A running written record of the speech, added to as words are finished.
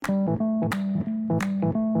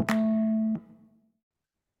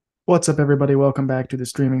What's up, everybody? Welcome back to the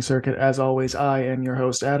streaming circuit. As always, I am your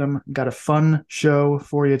host, Adam. Got a fun show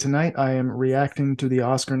for you tonight. I am reacting to the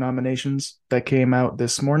Oscar nominations that came out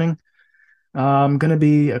this morning. Going to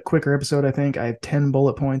be a quicker episode, I think. I have 10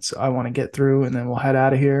 bullet points I want to get through, and then we'll head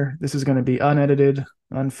out of here. This is going to be unedited,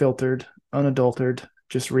 unfiltered, unadulterated,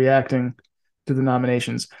 just reacting to the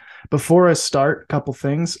nominations. Before I start, a couple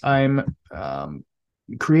things. I'm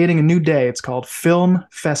creating a new day. It's called Film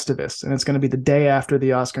Festivus, and it's going to be the day after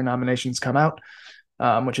the Oscar nominations come out,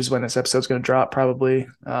 which is when this episode's going to drop, probably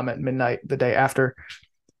at midnight the day after.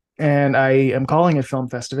 And I am calling it Film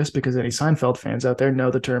Festivus because any Seinfeld fans out there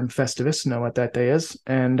know the term Festivus, know what that day is.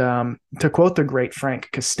 And to quote the great Frank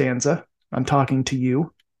Costanza, I'm talking to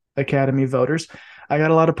you, Academy voters. I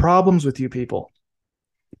got a lot of problems with you people,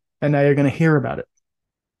 and now you're going to hear about it.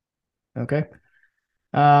 Okay.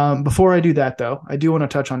 Before I do that, though, I do want to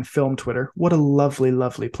touch on Film Twitter. What a lovely,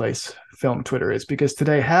 lovely place Film Twitter is, because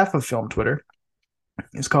today half of Film Twitter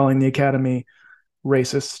is calling the Academy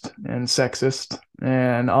racist and sexist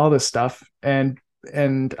and all this stuff, and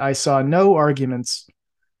I saw no arguments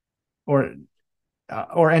or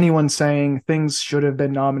anyone saying things should have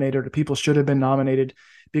been nominated or people should have been nominated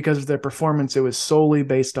because of their performance. It was solely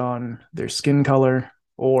based on their skin color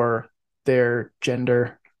or their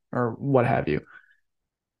gender or what have you.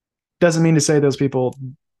 Doesn't mean to say those people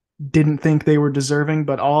didn't think they were deserving,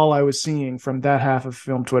 but all I was seeing from that half of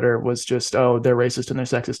Film Twitter was just, oh, they're racist and they're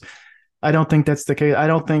sexist. I don't think that's the case. I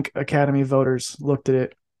don't think Academy voters looked at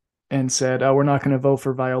it and said, oh, we're not going to vote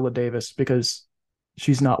for Viola Davis because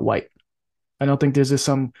she's not white. I don't think there's just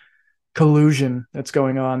some collusion that's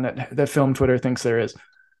going on that Film Twitter thinks there is.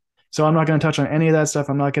 So I'm not going to touch on any of that stuff.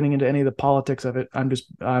 I'm not getting into any of the politics of it.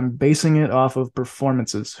 I'm basing it off of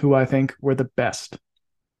performances, who I think were the best.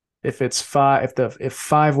 If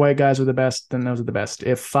five white guys were the best, then those are the best.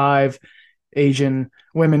 If five Asian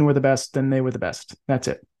women were the best, then they were the best. That's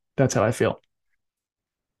it. That's how I feel.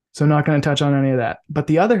 So I'm not going to touch on any of that. But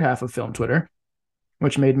the other half of Film Twitter,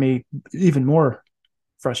 which made me even more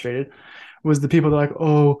frustrated, was the people that are like,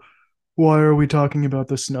 oh, why are we talking about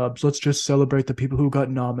the snubs? Let's just celebrate the people who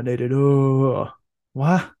got nominated. Oh,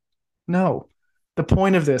 what? No. The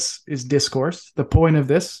point of this is discourse. The point of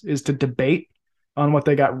this is to debate on what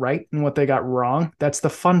they got right and what they got wrong. That's the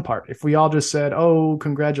fun part. If we all just said, oh,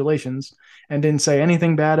 congratulations, and didn't say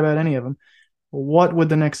anything bad about any of them, what would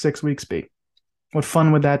the next 6 weeks be? What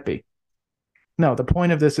fun would that be? No, the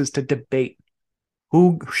point of this is to debate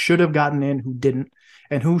who should have gotten in, who didn't,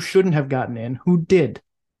 and who shouldn't have gotten in, who did.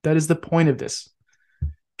 That is the point of this.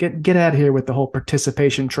 Get out of here with the whole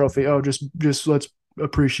participation trophy. Oh, just let's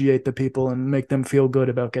appreciate the people and make them feel good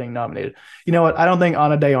about getting nominated. You know what? I don't think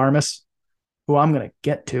Ana de Armas, who I'm going to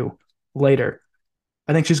get to later,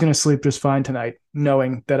 I think she's going to sleep just fine tonight,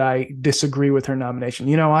 knowing that I disagree with her nomination.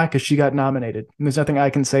 You know why? Because she got nominated. And there's nothing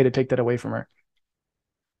I can say to take that away from her.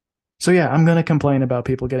 So yeah, I'm going to complain about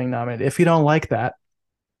people getting nominated. If you don't like that,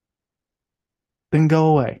 then go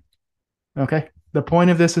away. Okay? The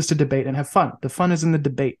point of this is to debate and have fun. The fun is in the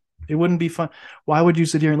debate. It wouldn't be fun. Why would you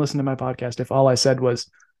sit here and listen to my podcast if all I said was,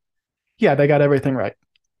 yeah, they got everything right?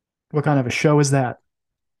 What kind of a show is that?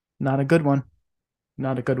 Not a good one.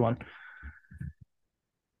 Not a good one.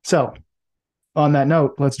 So, on that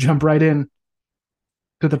note, let's jump right in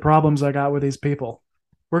to the problems I got with these people.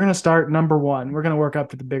 We're going to start number one. We're going to work up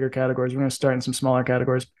to the bigger categories. We're going to start in some smaller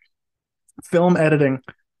categories. Film editing.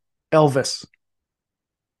 Elvis.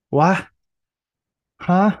 What?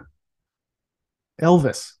 Huh?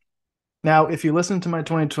 Elvis. Now, if you listen to my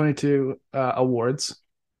 2022 awards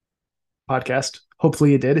podcast,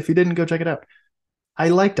 hopefully you did. If you didn't, go check it out. I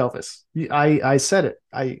liked Elvis. I said it.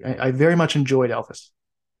 I very much enjoyed Elvis.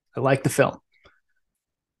 I liked the film.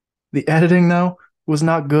 The editing, though, was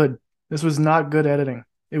not good. This was not good editing.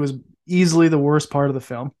 It was easily the worst part of the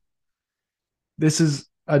film. This is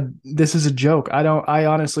a joke. I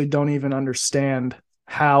honestly don't even understand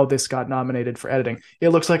how this got nominated for editing. It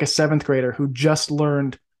looks like a seventh grader who just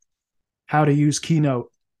learned how to use Keynote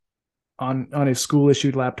on his school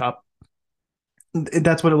issued laptop.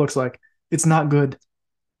 That's what it looks like. It's not good.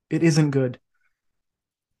 It isn't good.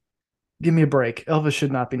 Give me a break. Elvis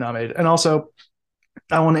should not be nominated. And also,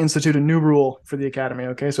 I want to institute a new rule for the Academy.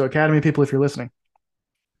 Okay, so Academy people, if you're listening,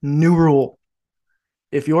 new rule: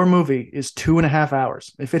 if your movie is 2.5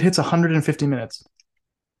 hours, if it hits 150 minutes,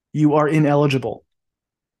 you are ineligible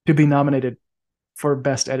to be nominated for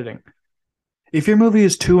best editing. If your movie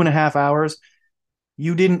is 2.5 hours,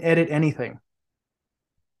 you didn't edit anything.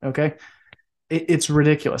 Okay, it's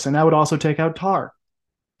ridiculous. And that would also take out Tar.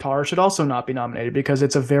 Tar should also not be nominated because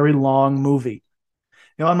it's a very long movie.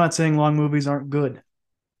 You know, I'm not saying long movies aren't good.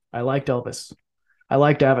 I liked Elvis. I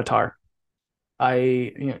liked Avatar.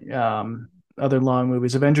 Other long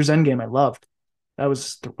movies, Avengers Endgame, I loved. That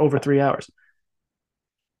was over 3 hours.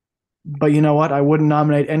 But you know what? I wouldn't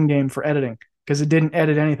nominate Endgame for editing because it didn't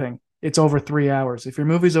edit anything. It's over 3 hours. If your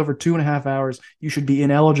movie's over 2.5 hours, you should be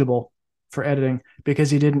ineligible for editing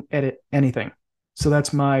because you didn't edit anything. So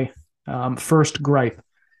that's my first gripe.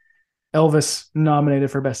 Elvis nominated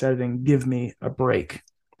for best editing. Give me a break.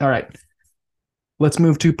 All right. Let's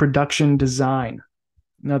move to production design.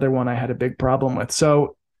 Another one I had a big problem with.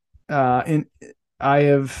 So I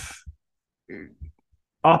have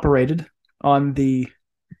operated on the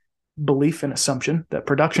belief and assumption that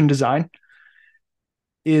production design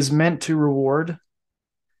is meant to reward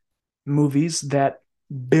movies that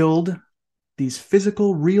build these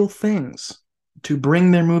physical, real things to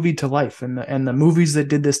bring their movie to life. And the movies that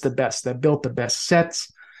did this the best, that built the best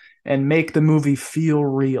sets and make the movie feel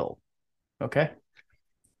real. Okay.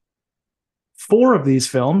 4 of these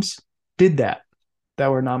films did that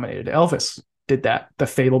were nominated. Elvis did that. The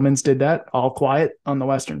Fabelmans did that. All Quiet on the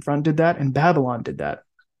Western Front did that. And Babylon did that.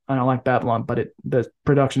 I don't like Babylon, but the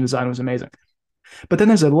production design was amazing. But then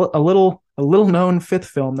there's a little known 5th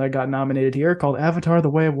film that got nominated here called Avatar: The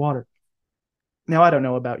Way of Water. Now I don't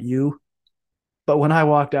know about you, but when I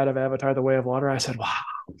walked out of Avatar: The Way of Water, I said, "Wow,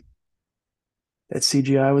 that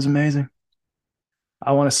CGI was amazing.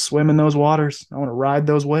 I want to swim in those waters. I want to ride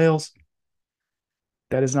those whales."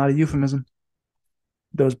 That is not a euphemism.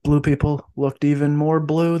 Those blue people looked even more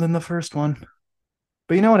blue than the first one.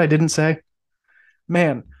 But you know what I didn't say?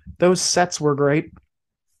 Man, those sets were great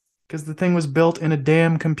because the thing was built in a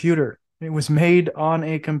damn computer. It was made on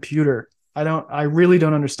a computer. I really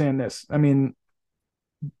don't understand this. I mean,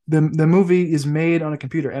 the movie is made on a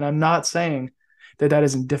computer, and I'm not saying that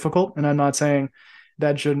isn't difficult, and I'm not saying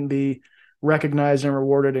that shouldn't be recognized and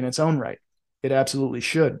rewarded in its own right. It absolutely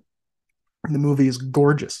should. The movie is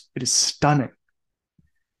gorgeous. It is stunning.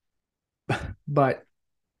 But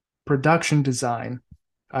production design,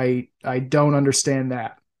 I don't understand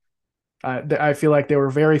that. I feel like there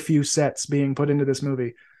were very few sets being put into this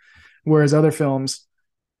movie, whereas other films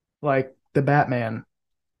like The Batman,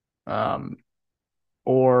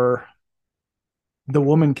 or The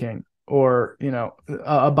Woman King, or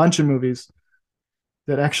a bunch of movies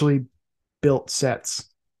that actually built sets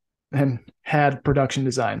and had production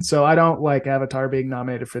design. So I don't like Avatar being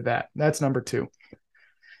nominated for that. That's number 2.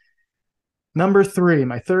 Number 3,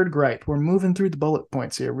 my third gripe. We're moving through the bullet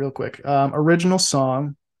points here real quick. Original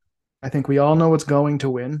song. I think we all know what's going to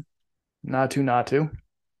win. Naatu,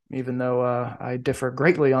 even though I differ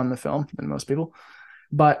greatly on the film than most people.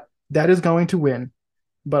 But that is going to win.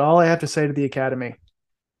 But all I have to say to the Academy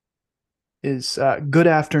is good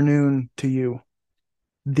afternoon to you,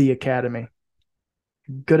 the Academy.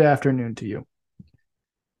 Good afternoon to you.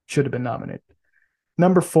 Should have been nominated.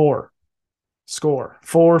 Number 4, score.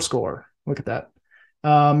 4 score. Look at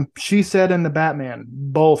that. She Said and The Batman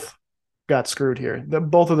both got screwed here.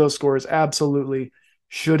 Both of those scores absolutely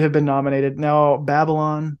should have been nominated. Now,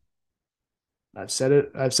 Babylon, I've said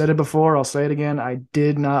it before, I'll say it again. I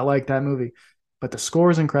did not like that movie, but the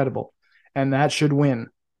score is incredible, and that should win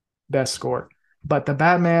best score. But The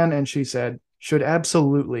Batman and She Said should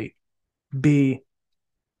absolutely be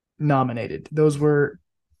nominated. Those were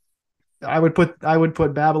I would put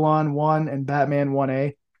Babylon 1 and Batman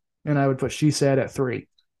 1A, and I would put She Said at 3.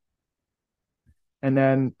 And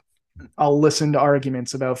then I'll listen to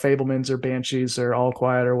arguments about Fablemans or Banshees or All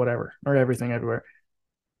Quiet or whatever, or Everything Everywhere.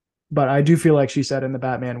 But I do feel like She Said and The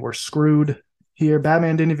Batman were screwed here.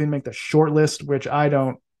 Batman didn't even make the short list, which I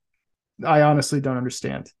honestly don't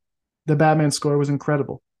understand. The Batman score was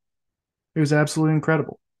incredible. It was absolutely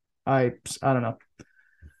incredible. I don't know.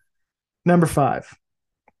 Number 5,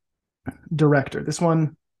 director. This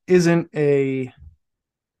one isn't a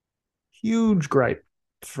huge gripe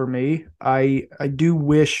for me. I do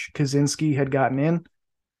wish Kaczynski had gotten in.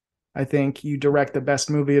 I think you direct the best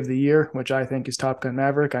movie of the year, which I think is Top Gun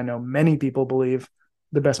Maverick. I know many people believe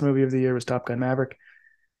the best movie of the year was Top Gun Maverick.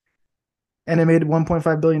 And it made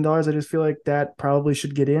 $1.5 billion. I just feel like that probably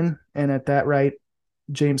should get in. And at that rate,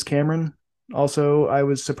 James Cameron. Also, I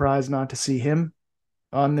was surprised not to see him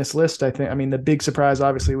on this list. I mean, the big surprise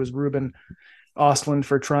obviously was Ruben Ostlund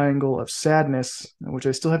for Triangle of Sadness, which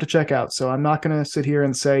I still have to check out. So I'm not going to sit here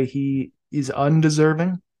and say he is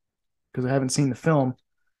undeserving because I haven't seen the film.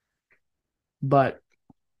 But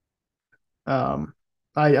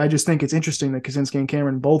I just think it's interesting that Kaczynski and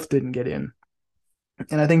Cameron both didn't get in.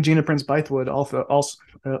 And I think Gina Prince Bythewood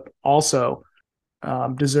also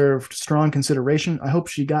deserved strong consideration. I hope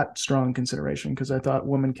she got strong consideration because I thought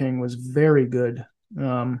Woman King was very good.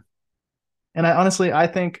 And I honestly, I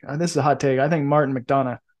think this is a hot take. I think Martin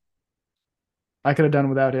McDonagh, I could have done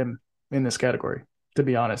without him in this category, to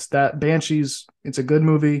be honest. That Banshees, it's a good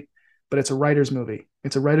movie, but it's a writer's movie.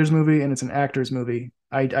 It's a writer's movie and it's an actor's movie.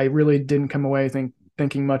 I really didn't come away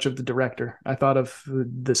thinking much of the director. I thought of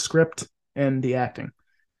the script and the acting.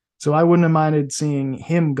 So I wouldn't have minded seeing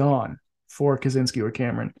him gone for Kaczynski or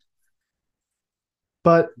Cameron.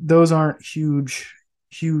 But those aren't huge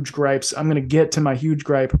gripes. I'm going to get to my huge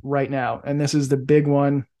gripe right now. And this is the big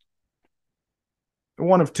one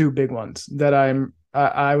of two big ones that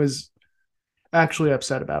I was actually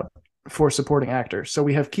upset about for supporting actor. So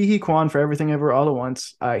we have Ke Huy Quan for Everything Ever All at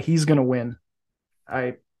Once. He's going to win.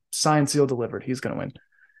 I signed, seal, delivered. He's going to win.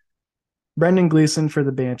 Brendan Gleeson for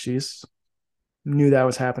The Banshees. Knew that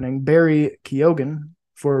was happening. Barry Keoghan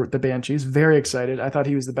for The Banshees. Very excited. I thought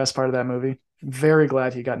he was the best part of that movie. Very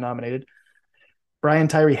glad he got nominated. Brian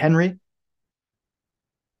Tyree Henry.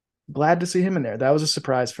 Glad to see him in there. That was a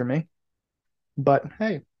surprise for me. But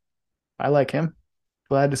hey, I like him.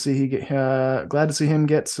 Glad to see him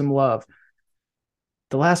get some love.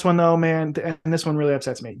 The last one though, man, and this one really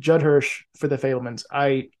upsets me. Judd Hirsch for The Fabelmans.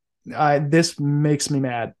 This makes me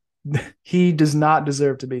mad. He does not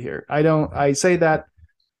deserve to be here. I don't want to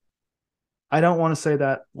say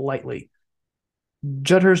that lightly.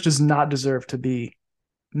 Judd Hirsch does not deserve to be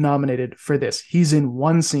nominated for this. He's in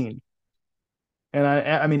one scene. And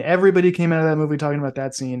I mean, everybody came out of that movie talking about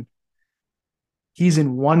that scene. He's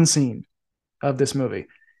in one scene of this movie.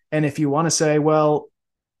 And if you want to say, well,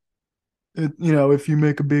 if you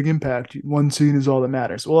make a big impact, one scene is all that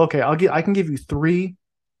matters. Well, okay, I can give you 3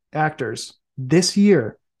 actors this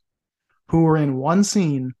year who were in one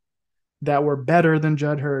scene that were better than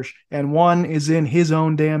Judd Hirsch, and one is in his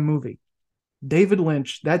own damn movie. David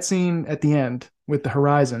Lynch, that scene at the end with the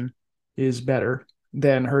horizon is better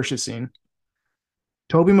than Hirsch's scene.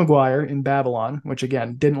 Tobey Maguire in Babylon, which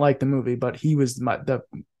again, didn't like the movie, but he was the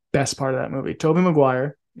best part of that movie. Tobey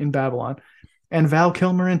Maguire in Babylon and Val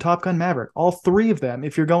Kilmer in Top Gun Maverick. All 3 of them,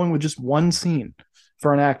 if you're going with just one scene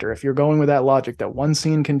for an actor, if you're going with that logic that one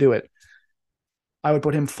scene can do it, I would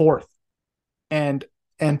put him 4th. And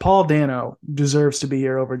Paul Dano deserves to be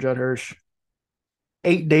here over Judd Hirsch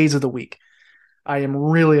 8 days of the week. I am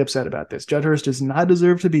really upset about this. Judd Hirsch does not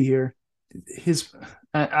deserve to be here.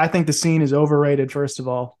 I think the scene is overrated, first of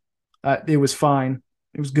all. It was fine.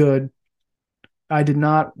 It was good. I did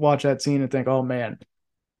not watch that scene and think, oh man,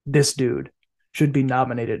 this dude should be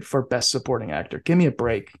nominated for Best Supporting Actor. Give me a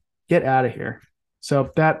break. Get out of here.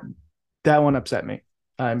 So that one upset me.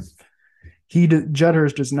 Judd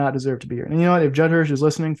Hirsch does not deserve to be here. And you know what? If Judd Hirsch is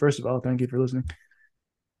listening, first of all, thank you for listening.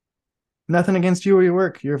 Nothing against you or your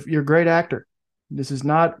work. You're a great actor.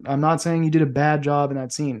 I'm not saying you did a bad job in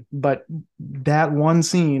that scene, but that one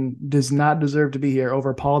scene does not deserve to be here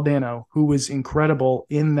over Paul Dano, who was incredible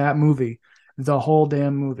in that movie, the whole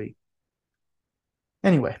damn movie.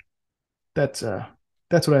 Anyway, that's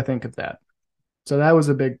what I think of that. So that was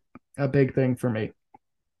a big thing for me.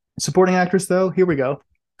 Supporting actress though, here we go.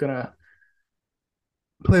 Gonna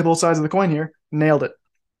play both sides of the coin here. Nailed it.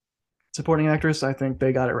 Supporting actress, I think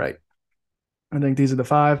they got it right. I think these are the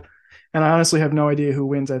 5. And I honestly have no idea who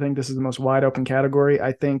wins. I think this is the most wide open category.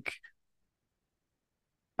 I think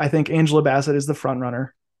Angela Bassett is the front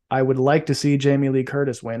runner. I would like to see Jamie Lee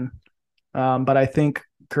Curtis win. But I think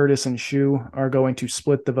Curtis and Shu are going to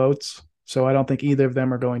split the votes. So I don't think either of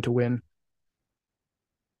them are going to win.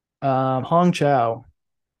 Hong Chow,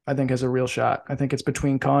 I think, has a real shot. I think it's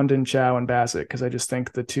between Condon, Chow, and Bassett, because I just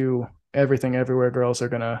think the 2 Everything Everywhere girls are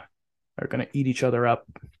gonna eat each other up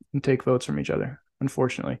and take votes from each other,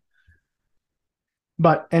 unfortunately.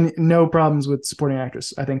 And no problems with supporting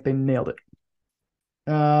actress. I think they nailed it.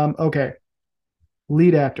 Okay.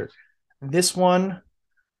 Lead actor. This one,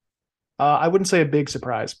 I wouldn't say a big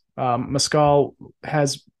surprise. Mescal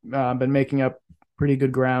has been making up pretty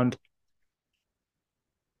good ground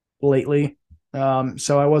lately.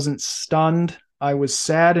 So I wasn't stunned. I was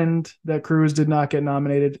saddened that Cruz did not get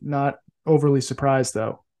nominated. Not overly surprised,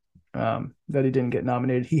 though, that he didn't get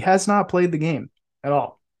nominated. He has not played the game at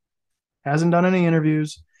all. Hasn't done any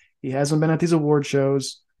interviews. He hasn't been at these award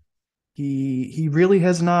shows. He really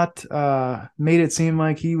has not made it seem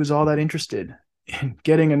like he was all that interested in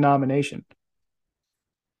getting a nomination.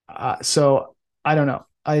 So I don't know.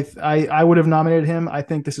 I would have nominated him. I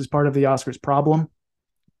think this is part of the Oscars problem.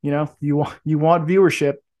 You want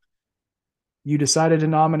viewership. You decided to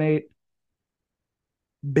nominate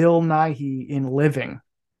Bill Nighy in Living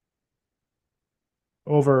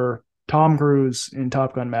over Tom Cruise in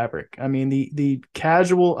Top Gun Maverick. I mean, the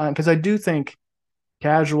casual, because I do think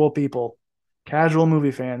casual people, casual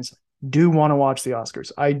movie fans do want to watch the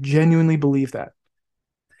Oscars. I genuinely believe that.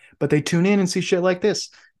 But they tune in and see shit like this.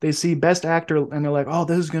 They see Best Actor and they're like, oh,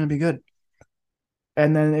 this is going to be good.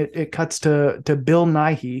 And then it cuts to Bill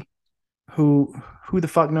Nighy, who the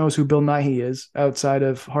fuck knows who Bill Nighy is outside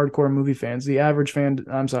of hardcore movie fans. The average fan,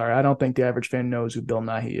 I'm sorry, I don't think the average fan knows who Bill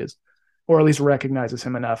Nighy is, or at least recognizes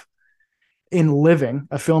him enough. In Living,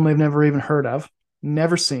 a film they've never even heard of,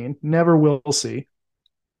 never seen, never will see,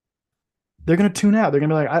 they're going to tune out. They're going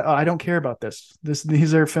to be like, I don't care about this.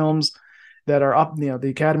 These are films that are up, the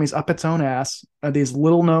Academy's up its own ass. These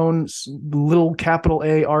little known, little capital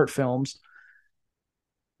A art films.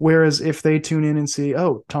 Whereas if they tune in and see,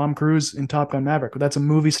 oh, Tom Cruise in Top Gun Maverick, that's a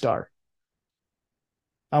movie star.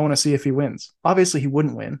 I want to see if he wins. Obviously, he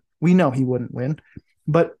wouldn't win. We know he wouldn't win,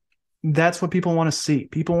 but that's what people want to see.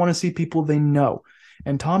 People want to see people they know.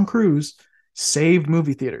 And Tom Cruise saved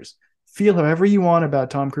movie theaters. Feel however you want about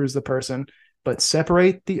Tom Cruise, the person, but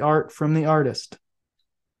separate the art from the artist.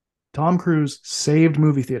 Tom Cruise saved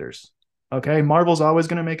movie theaters. Okay. Marvel's always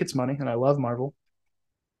going to make its money, and I love Marvel.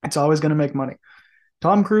 It's always going to make money.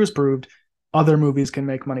 Tom Cruise proved other movies can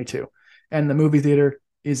make money too. And the movie theater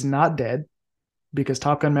is not dead because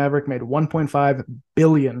Top Gun Maverick made $1.5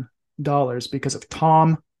 billion because of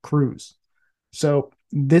Tom Cruise. So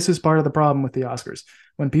this is part of the problem with the Oscars.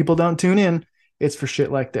 When people don't tune in, it's for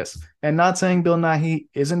shit like this. And not saying Bill Nighy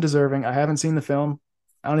isn't deserving. I haven't seen the film.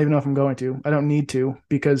 I don't even know if I'm going to. I don't need to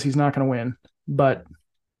because he's not going to win. But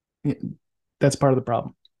that's part of the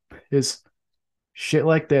problem is shit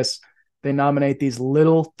like this. They nominate these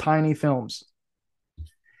little tiny films.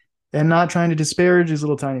 And not trying to disparage these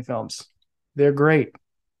little tiny films. They're great.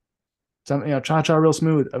 Some, Cha Cha Real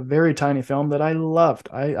Smooth, a very tiny film that I loved.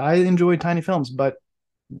 I enjoy tiny films, but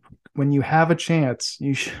when you have a chance,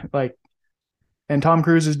 you should and Tom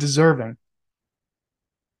Cruise is deserving.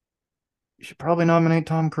 You should probably nominate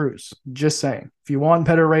Tom Cruise. Just saying. If you want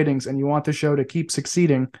better ratings and you want the show to keep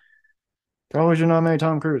succeeding, probably should nominate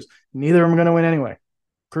Tom Cruise. Neither of them are going to win anyway.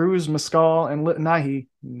 Cruise, Mescal, and Nighy,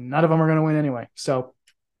 none of them are going to win anyway. So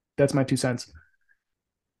that's my 2 cents.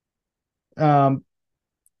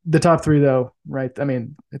 The top 3, though, right? I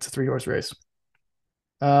mean, it's a 3-horse race.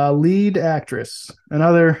 Lead actress,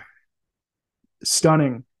 another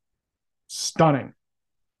stunning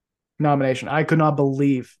nomination. I could not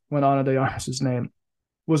believe when Ana de Armas' name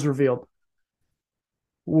was revealed.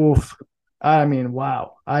 Oof. I mean,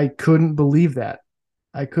 wow. I couldn't believe that.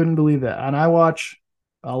 And I watch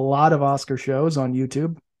a lot of Oscar shows on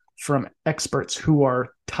YouTube from experts who are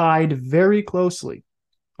tied very closely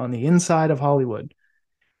on the inside of Hollywood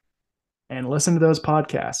and listen to those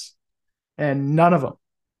podcasts. And none of them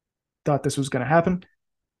thought this was going to happen.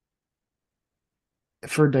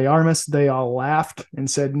 For De Armas, they all laughed and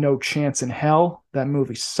said, no chance in hell. That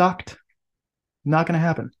movie sucked. Not going to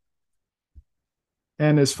happen.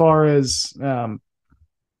 And as far as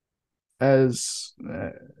Andrea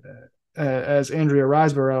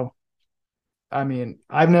Riseborough, I mean,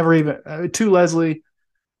 I've never even To Leslie,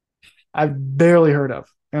 I've barely heard of,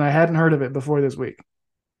 and I hadn't heard of it before this week.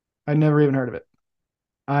 I'd never even heard of it.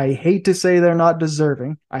 I hate to say they're not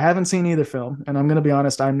deserving. I haven't seen either film, and I'm going to be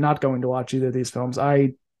honest, I'm not going to watch either of these films.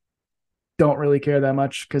 I don't really care that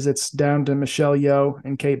much because it's down to Michelle Yeoh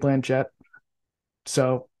and Cate Blanchett.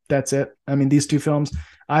 So that's it. I mean, these 2 films,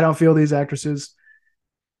 I don't feel these actresses,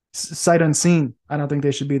 sight unseen, I don't think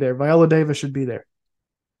they should be there. Viola Davis should be there.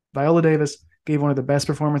 Viola Davis gave one of the best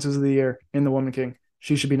performances of the year in The Woman King.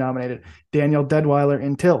 She should be nominated. Danielle Deadwyler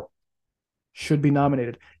in Till should be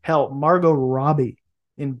nominated. Hell, Margot Robbie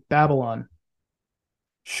in Babylon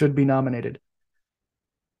should be nominated.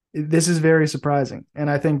 This is very surprising. And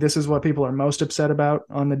I think this is what people are most upset about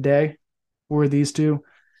on the day, were these 2.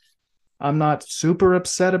 I'm not super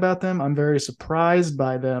upset about them. I'm very surprised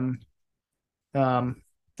by them.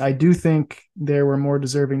 I do think there were more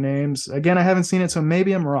deserving names. Again, I haven't seen it, so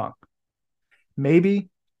maybe I'm wrong. Maybe.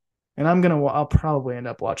 And I'll probably end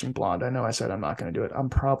up watching Blonde. I know I said I'm not going to do it. I'm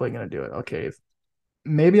probably going to do it. Okay.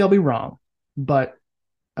 Maybe I'll be wrong, but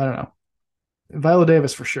I don't know. Viola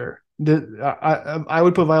Davis for sure. I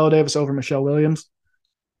would put Viola Davis over Michelle Williams.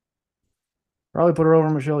 Probably put her over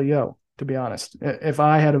Michelle Yeoh, to be honest. If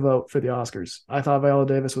I had a vote for the Oscars, I thought Viola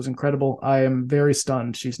Davis was incredible. I am very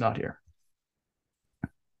stunned she's not here.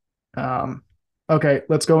 Okay,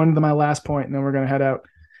 let's go into my last point, and then we're going to head out.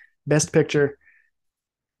 Best Picture,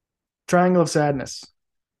 Triangle of Sadness.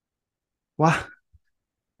 Wow.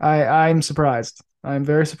 I'm surprised. I'm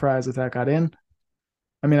very surprised that got in.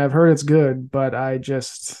 I mean, I've heard it's good, but I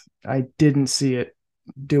didn't see it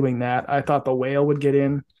doing that. I thought The Whale would get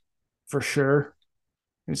in for sure.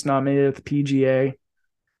 It's nominated at the PGA.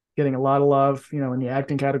 getting a lot of love, in the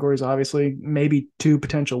acting categories, obviously. Maybe two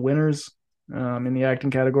potential winners in the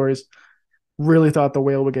acting categories. Really thought The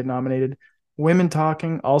Whale would get nominated. Women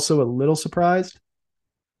Talking, also a little surprised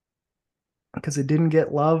because it didn't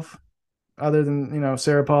get love other than,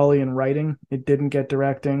 Sarah Polley in writing. It didn't get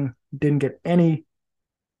directing, didn't get any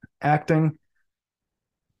acting.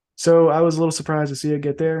 So I was a little surprised to see it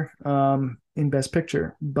get there in Best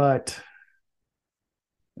Picture, but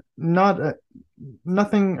not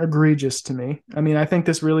nothing egregious to me. I mean, I think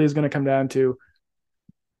this really is going to come down to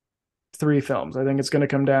three films. I think it's going to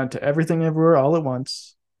come down to Everything Everywhere All at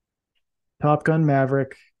Once, Top Gun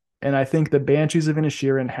Maverick, and I think The Banshees of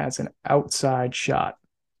Inisherin has an outside shot.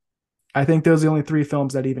 I think those are the only three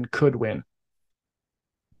films that even could win.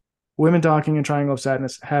 Women Talking and Triangle of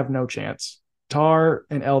Sadness have no chance. Tar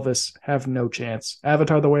and Elvis have no chance.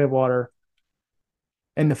 Avatar: The Way of Water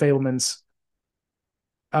and The Fabelmans,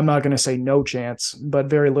 I'm not going to say no chance, but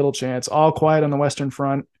very little chance. All Quiet on the Western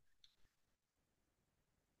Front,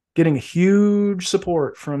 getting huge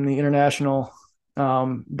support from the international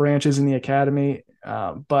branches in the Academy,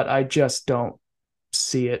 but I just don't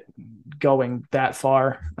see it going that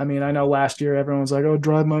far. I mean, I know last year everyone was like, "Oh,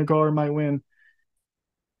 Drive My Car might win."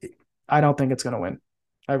 I don't think it's going to win.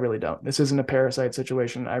 I really don't. This isn't a Parasite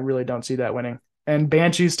situation. I really don't see that winning. And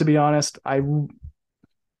Banshees, to be honest, I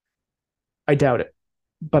doubt it,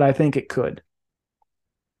 but I think it could.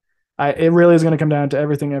 It really is going to come down to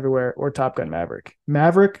Everything Everywhere or Top Gun Maverick.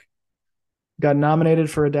 Maverick got nominated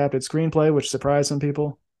for adapted screenplay, which surprised some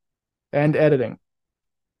people, and editing.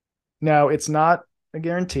 Now, it's not a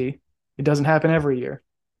guarantee. It doesn't happen every year.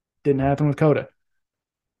 Didn't happen with Coda.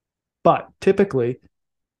 But typically,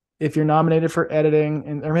 if you're nominated for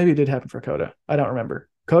editing, or maybe it did happen for Coda, I don't remember.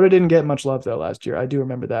 Coda didn't get much love, though, last year. I do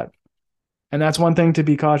remember that. And that's one thing to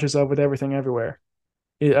be cautious of with Everything Everywhere.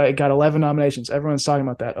 It got 11 nominations. Everyone's talking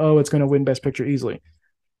about that. Oh, it's going to win Best Picture easily.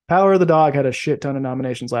 Power of the Dog had a shit ton of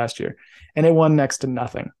nominations last year, and it won next to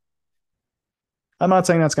nothing. I'm not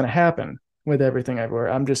saying that's going to happen with Everything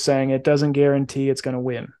Everywhere. I'm just saying it doesn't guarantee it's going to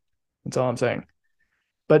win. That's all I'm saying.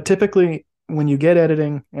 But typically, when you get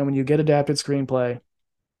editing and when you get adapted screenplay,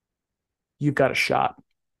 you've got a shot.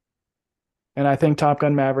 And I think Top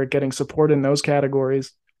Gun Maverick getting support in those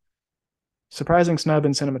categories, surprising snub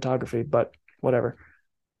in cinematography, but whatever.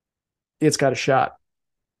 It's got a shot.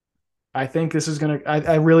 I think this is going to,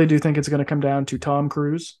 I really do think it's going to come down to Tom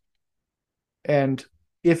Cruise and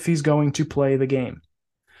if he's going to play the game.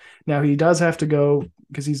 Now, he does have to go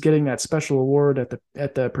because he's getting that special award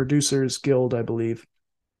at the Producers Guild, I believe.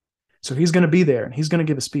 So he's going to be there and he's going to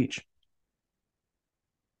give a speech.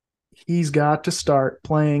 He's got to start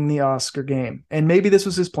playing the Oscar game. And maybe this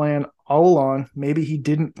was his plan all along. Maybe he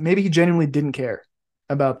genuinely didn't care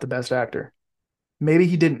about the Best Actor. Maybe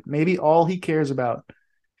he didn't. Maybe all he cares about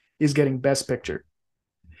is getting Best Picture.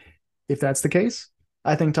 If that's the case,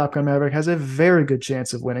 I think Top Gun Maverick has a very good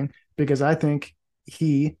chance of winning because I think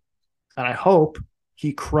and I hope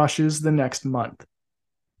he crushes the next month.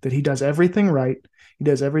 That he does everything right. He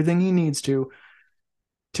does everything he needs to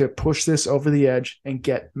push this over the edge and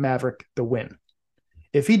get Maverick the win.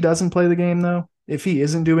 If he doesn't play the game, though, if he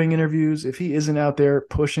isn't doing interviews, if he isn't out there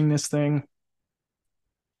pushing this thing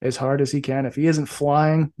as hard as he can, if he isn't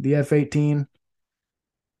flying the F-18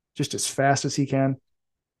 just as fast as he can,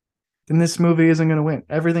 then this movie isn't going to win.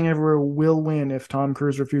 Everything Everywhere will win if Tom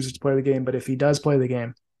Cruise refuses to play the game. But if he does play the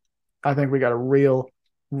game, I think we got a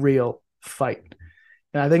real fight.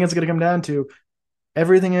 And I think it's going to come down to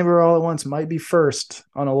Everything Everywhere All at Once might be first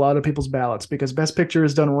on a lot of people's ballots because Best Picture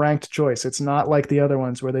is done ranked choice. It's not like the other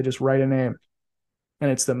ones where they just write a name and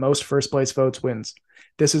it's the most first place votes wins.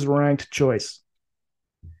 This is ranked choice.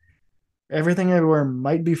 Everything Everywhere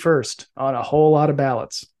might be first on a whole lot of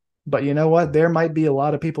ballots. But you know what? There might be a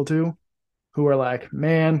lot of people too who are like,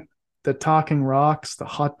 man, the talking rocks, the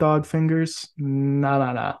hot dog fingers,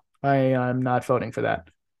 nah. I'm not voting for that.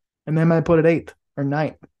 And they might put it 8th or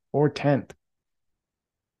 9th or 10th.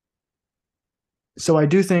 So I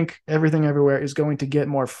do think Everything Everywhere is going to get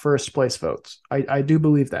more first place votes. I do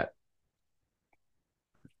believe that.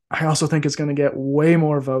 I also think it's going to get way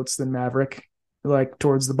more votes than Maverick, like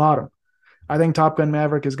towards the bottom. I think Top Gun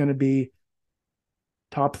Maverick is going to be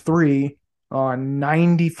top 3 on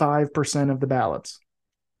 95% of the ballots.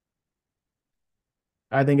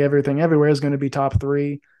 I think Everything Everywhere is going to be top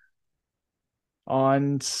 3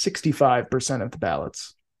 on 65% of the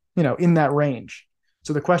ballots, in that range.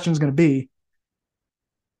 So the question is going to be,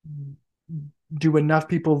 do enough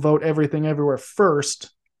people vote Everything Everywhere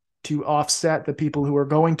first to offset the people who are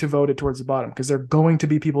going to vote it towards the bottom? Because there are going to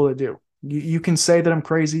be people that do. You can say that I'm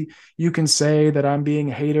crazy. You can say that I'm being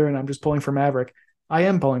a hater and I'm just pulling for Maverick. I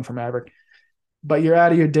am pulling for Maverick, but you're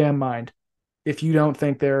out of your damn mind if you don't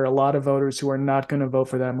think there are a lot of voters who are not going to vote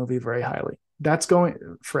for that movie very highly. That's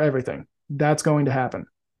going for everything. That's going to happen.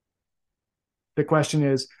 The question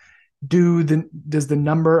is, does the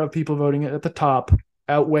number of people voting it at the top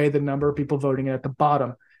outweigh the number of people voting it at the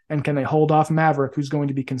bottom? And can they hold off Maverick, who's going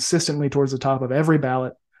to be consistently towards the top of every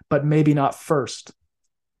ballot, but maybe not first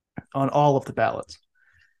on all of the ballots?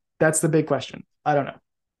 That's the big question. I don't know.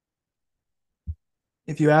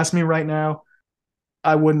 If you ask me right now,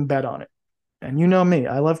 I wouldn't bet on it. And you know me,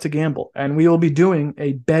 I love to gamble. And we will be doing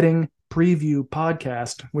a betting preview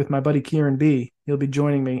podcast with my buddy Kieran B. He'll be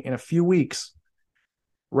joining me in a few weeks,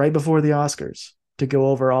 right before the Oscars, to go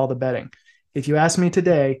over all the betting. If you ask me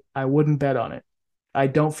today, I wouldn't bet on it. I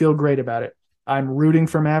don't feel great about it. I'm rooting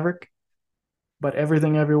for Maverick, but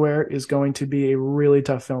Everything Everywhere is going to be a really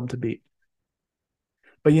tough film to beat.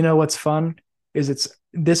 But you know what's fun is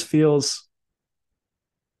this feels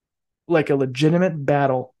like a legitimate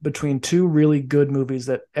battle between two really good movies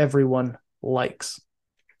that everyone likes.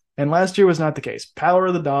 And last year was not the case. Power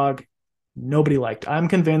of the Dog, nobody liked. I'm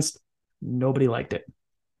convinced nobody liked it.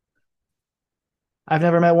 I've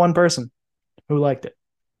never met one person who liked it.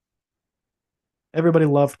 Everybody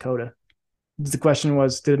loved Coda. The question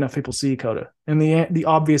was, did enough people see Coda? And the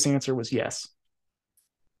obvious answer was yes.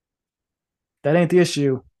 That ain't the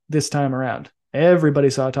issue this time around. Everybody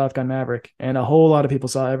saw Top Gun Maverick, and a whole lot of people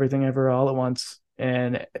saw Everything Everywhere all at once,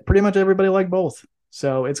 and pretty much everybody liked both.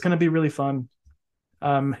 So it's going to be really fun.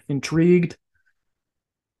 I'm intrigued.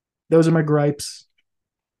 Those are my gripes.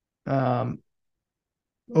 Overall,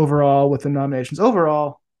 with the nominations.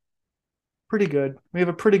 Overall, pretty good. We have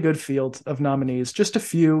a pretty good field of nominees. Just a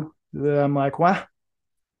few that I'm like, what?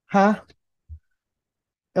 Huh?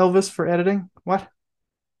 Elvis for editing? What?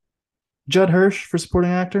 Judd Hirsch for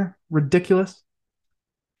supporting actor? Ridiculous.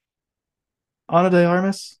 Ana de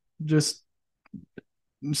Armas? Just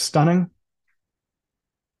stunning.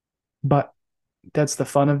 But that's the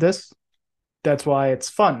fun of this. That's why it's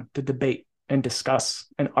fun to debate and discuss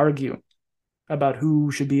and argue about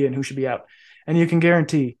who should be in, who should be out. And you can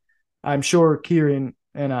guarantee, I'm sure Kieran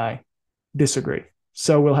and I disagree.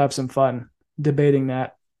 So we'll have some fun debating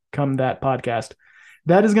that come that podcast.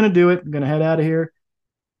 That is going to do it. I'm going to head out of here.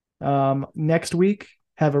 Next week,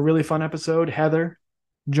 have a really fun episode. Heather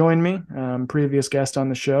joined me, previous guest on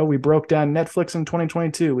the show. We broke down Netflix in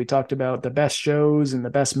 2022. We talked about the best shows and the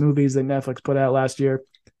best movies that Netflix put out last year.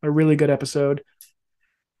 A really good episode.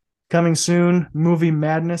 Coming soon, Movie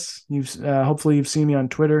Madness. Hopefully you've seen me on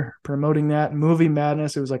Twitter promoting that. Movie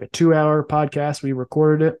Madness. It was like a 2-hour podcast. We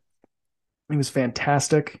recorded it. It was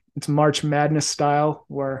fantastic. It's March Madness style,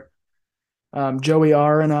 where Joey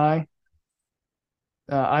R and I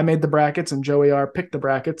made the brackets and Joey R picked the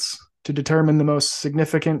brackets to determine the most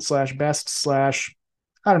significant / best / I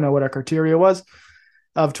don't know what our criteria was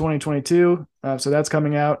of 2022. So that's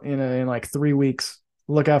coming out in like 3 weeks.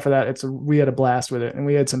 Look out for that. We had a blast with it, and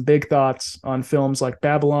we had some big thoughts on films like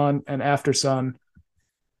Babylon and Aftersun,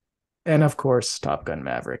 and of course Top Gun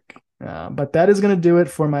Maverick. But that is going to do it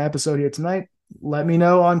for my episode here tonight. Let me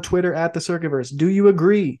know on Twitter at the Circuitverse. Do you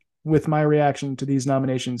agree with my reaction to these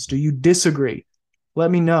nominations? Do you disagree?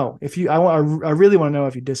 Let me know. I really want to know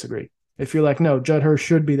if you disagree. If you're like, no, Judd Hirsch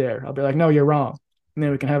should be there, I'll be like, no, you're wrong. And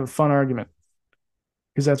then we can have a fun argument,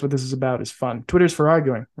 because that's what this is about, is fun. Twitter's for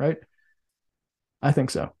arguing, right? I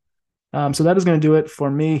think so. So that is going to do it for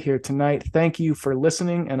me here tonight. Thank you for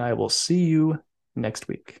listening, and I will see you next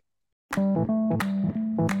week.